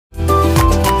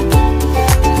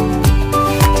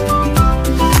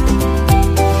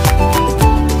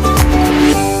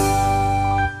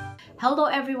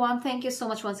everyone, thank you so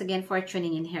much once again for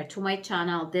tuning in here to my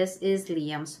channel. This is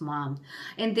Liam's mom.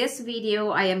 In this video,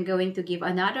 I am going to give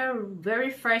another very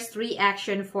first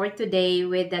reaction for today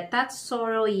with the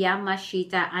Tatsuro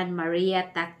Yamashita and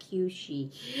Mariya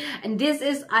Takeuchi. And this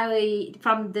is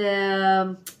from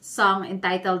the song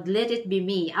entitled Let It Be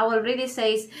Me. I will really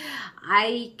say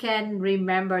I can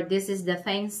remember this is the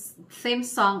theme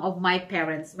song of my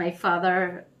parents. My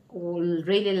father will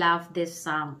really love this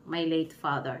song, my late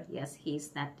father. Yes,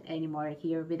 he's not anymore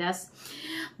here with us,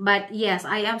 but yes,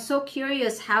 I am so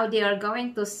curious how they are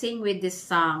going to sing with this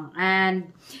song.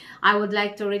 And I would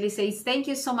like to really say thank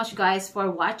you so much guys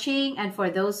for watching, and for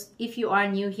those, if you are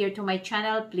new here to my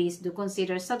channel, please do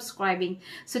consider subscribing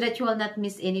so that you will not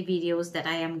miss any videos that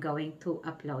I am going to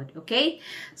upload. Okay,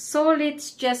 so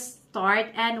let's just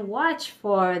start and watch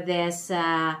for this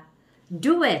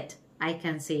duet. I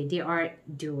can say they are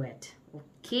duet.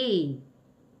 Okay.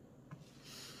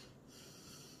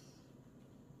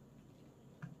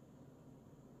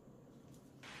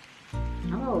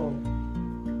 Oh.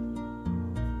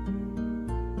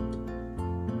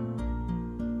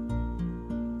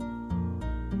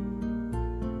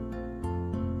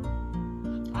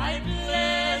 I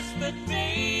bless the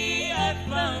day I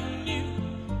found you.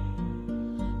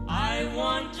 I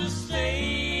want to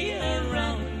stay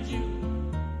around you.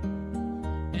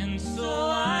 So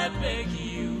I beg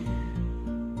you,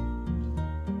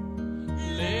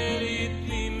 let it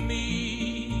be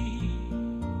me.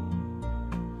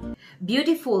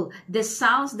 Beautiful. The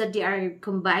sounds that they are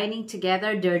combining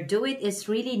together, their duet is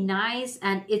really nice,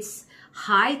 and it's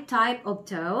high type of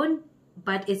tone,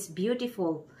 but it's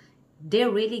beautiful. They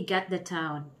really get the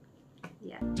tone.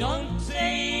 Yeah. Don't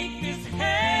take this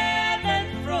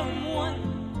heaven from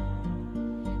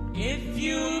one if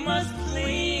you must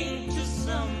cling to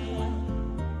someone.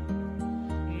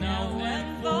 Now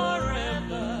and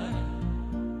forever,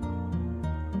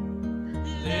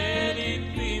 let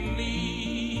it be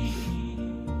me.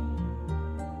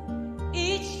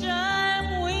 Each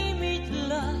time we meet,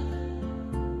 love,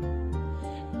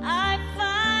 I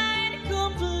find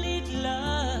complete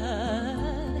love.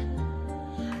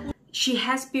 She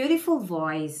has beautiful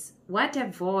voice. What a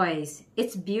voice.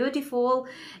 It's beautiful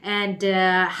and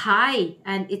high,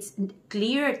 and it's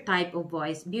clear type of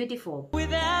voice. Beautiful.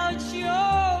 Without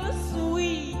your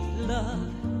sweet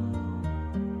love,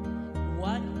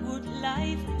 what would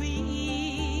life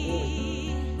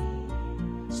be?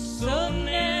 So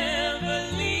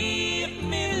never leave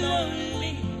me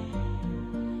lonely.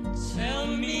 Tell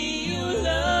me you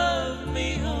love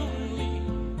me only,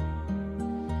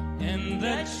 and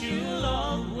that you'll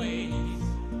always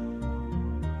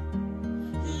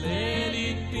let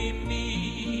it be me.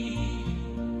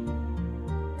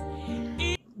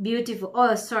 Beautiful.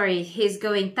 Oh, sorry. He's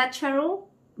going Tatsuro.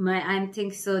 I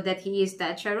think so that he is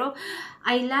Tatsuro.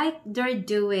 I like their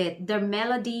duet, their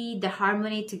melody, the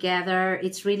harmony together.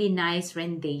 It's really nice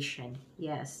rendition.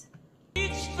 Yes.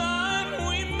 Each time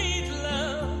we meet,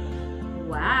 love,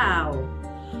 wow.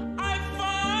 I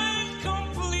find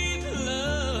complete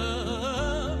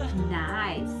love.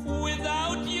 Nice.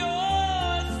 Without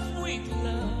your sweet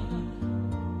love,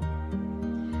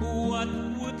 what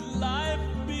would life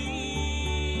be?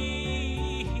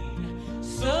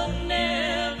 So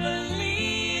never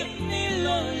leave me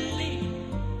lonely.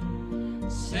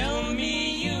 Tell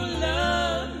me you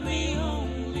love me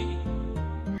only.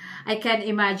 I can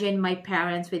imagine my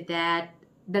parents with that.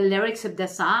 The lyrics of the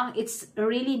song, it's a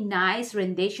really nice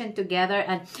rendition together,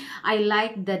 and I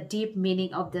like the deep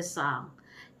meaning of the song.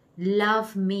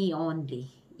 Love me only.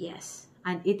 Yes,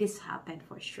 and it is happened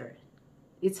for sure.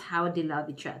 It's how they love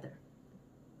each other.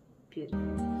 Beautiful.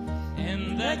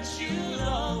 And that you'll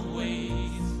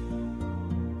always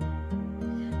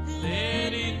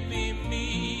let it be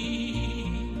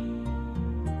me.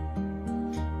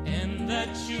 And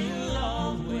that you'll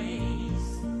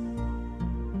always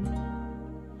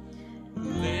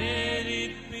let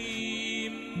it be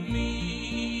me.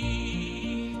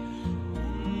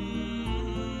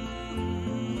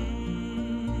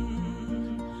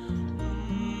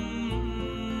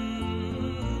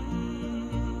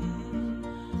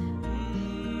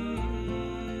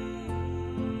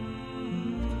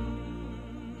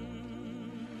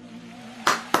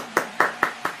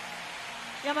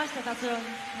 Yamashita Tatsuro,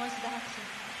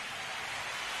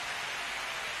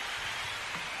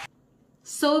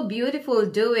 So beautiful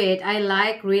duet. I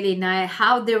like really nice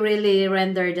how they really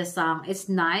render the song. It's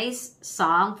nice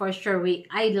song for sure.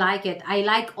 I like it. I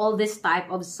like all this type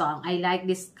of song. I like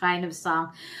this kind of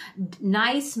song.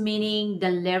 Nice meaning, the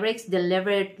lyrics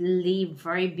deliberately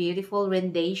very beautiful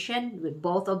rendition with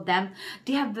both of them.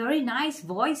 They have very nice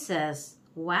voices.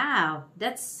 Wow,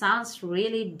 that sounds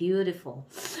really beautiful.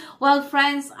 Well,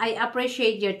 friends, I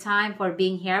appreciate your time for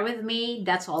being here with me.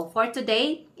 That's all for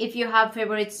today. If you have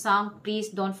favorite song, please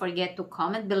don't forget to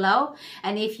comment below.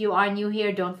 And if you are new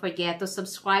here, don't forget to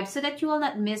subscribe so that you will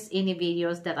not miss any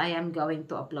videos that I am going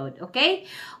to upload. Okay?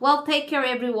 Well, take care,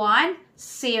 everyone.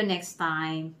 See you next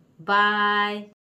time. Bye.